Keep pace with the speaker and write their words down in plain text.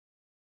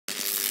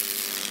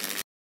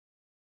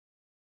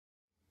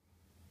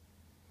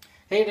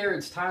Hey there,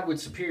 it's Todd with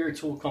Superior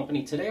Tool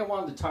Company. Today I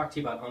wanted to talk to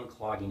you about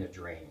unclogging a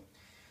drain.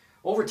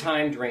 Over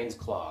time, drains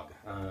clog.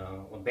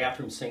 A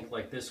bathroom sink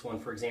like this one,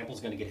 for example, is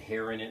going to get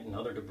hair in it and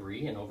other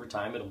debris, and over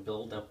time it'll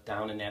build up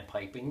down in that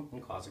piping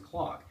and cause a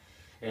clog.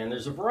 And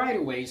there's a variety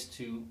of ways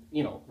to,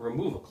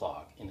 remove a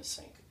clog in a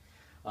sink.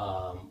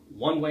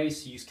 One way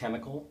is to use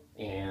chemical,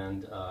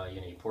 and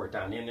you pour it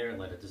down in there and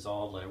let it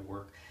dissolve, let it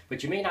work.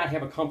 But you may not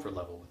have a comfort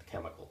level with the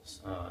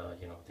chemicals.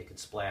 They could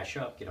splash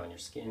up, get on your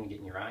skin, get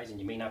in your eyes, and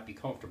you may not be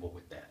comfortable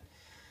with that.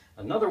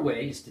 Another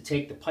way is to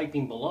take the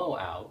piping below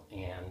out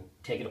and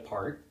take it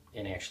apart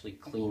and actually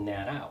clean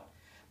that out.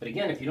 But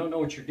again, if you don't know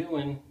what you're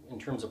doing in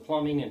terms of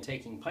plumbing and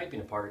taking piping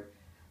apart,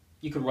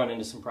 you could run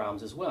into some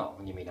problems as well,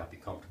 and you may not be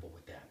comfortable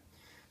with that.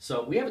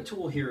 So we have a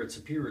tool here at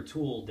Superior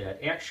Tool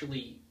that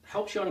actually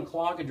helps you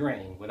unclog a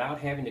drain without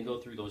having to go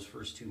through those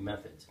first two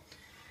methods.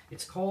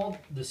 It's called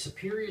the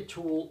Superior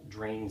Tool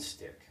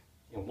DrainStick.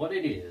 And what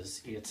it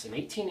is, it's an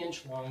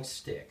 18-inch long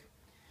stick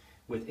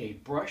with a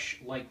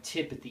brush-like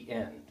tip at the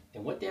end.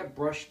 And what that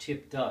brush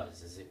tip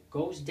does is it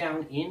goes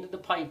down into the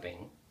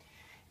piping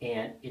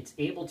and it's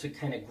able to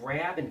kind of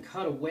grab and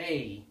cut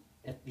away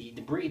at the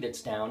debris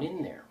that's down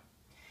in there.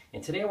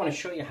 And today I want to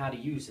show you how to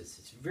use this.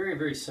 It's very,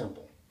 very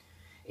simple.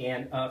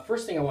 And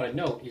first thing I want to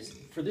note is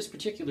for this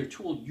particular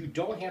tool, you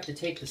don't have to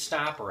take the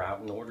stopper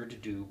out in order to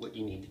do what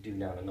you need to do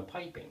down in the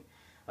piping.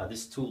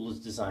 This tool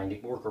is designed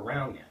to work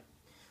around that.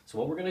 So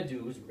what we're going to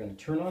do is we're going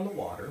to turn on the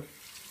water,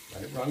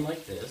 let it run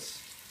like this,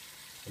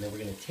 and then we're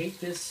going to take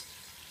this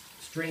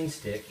drain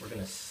stick, we're going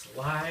to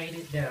slide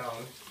it down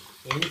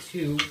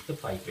into the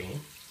piping.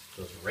 It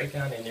goes right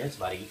down in there, it's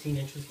about 18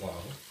 inches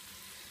long.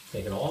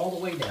 Take it all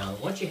the way down.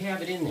 Once you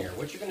have it in there,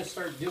 what you're going to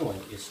start doing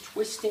is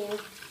twisting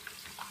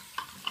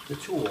the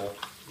tool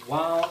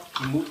while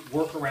you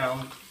work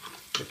around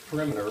the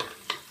perimeter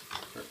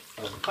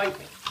of the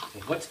piping.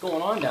 And what's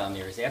going on down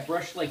there is that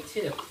brush-like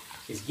tip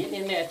is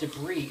getting in that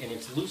debris and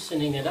it's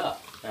loosening it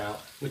up. Now,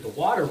 with the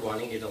water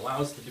running, it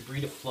allows the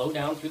debris to flow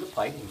down through the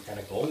pipe and kind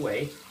of go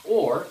away.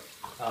 Or,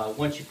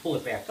 once you pull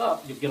it back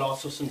up, you'll get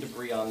also some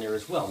debris on there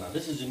as well. Now,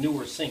 this is a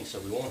newer sink,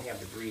 so we won't have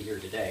debris here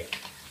today.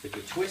 But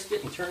you twist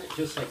it and turn it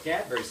just like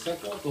that, very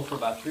simple. Go for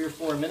about 3 or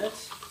 4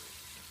 minutes.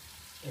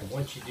 And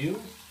once you do,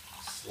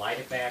 slide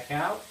it back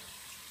out,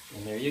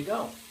 and there you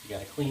go. You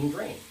got a clean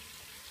drain.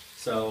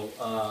 So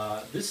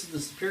this is the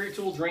Superior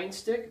Tool Drain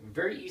Stick.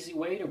 Very easy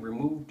way to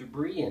remove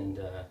debris and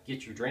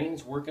get your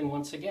drains working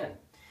once again.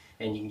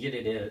 And you can get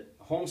it at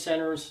home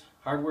centers,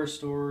 hardware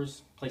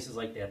stores, places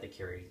like that that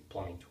carry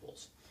plumbing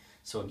tools.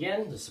 So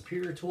again, the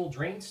Superior Tool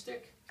Drain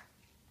Stick.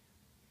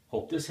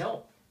 Hope this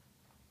helped.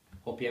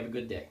 Hope you have a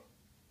good day.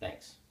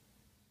 Thanks.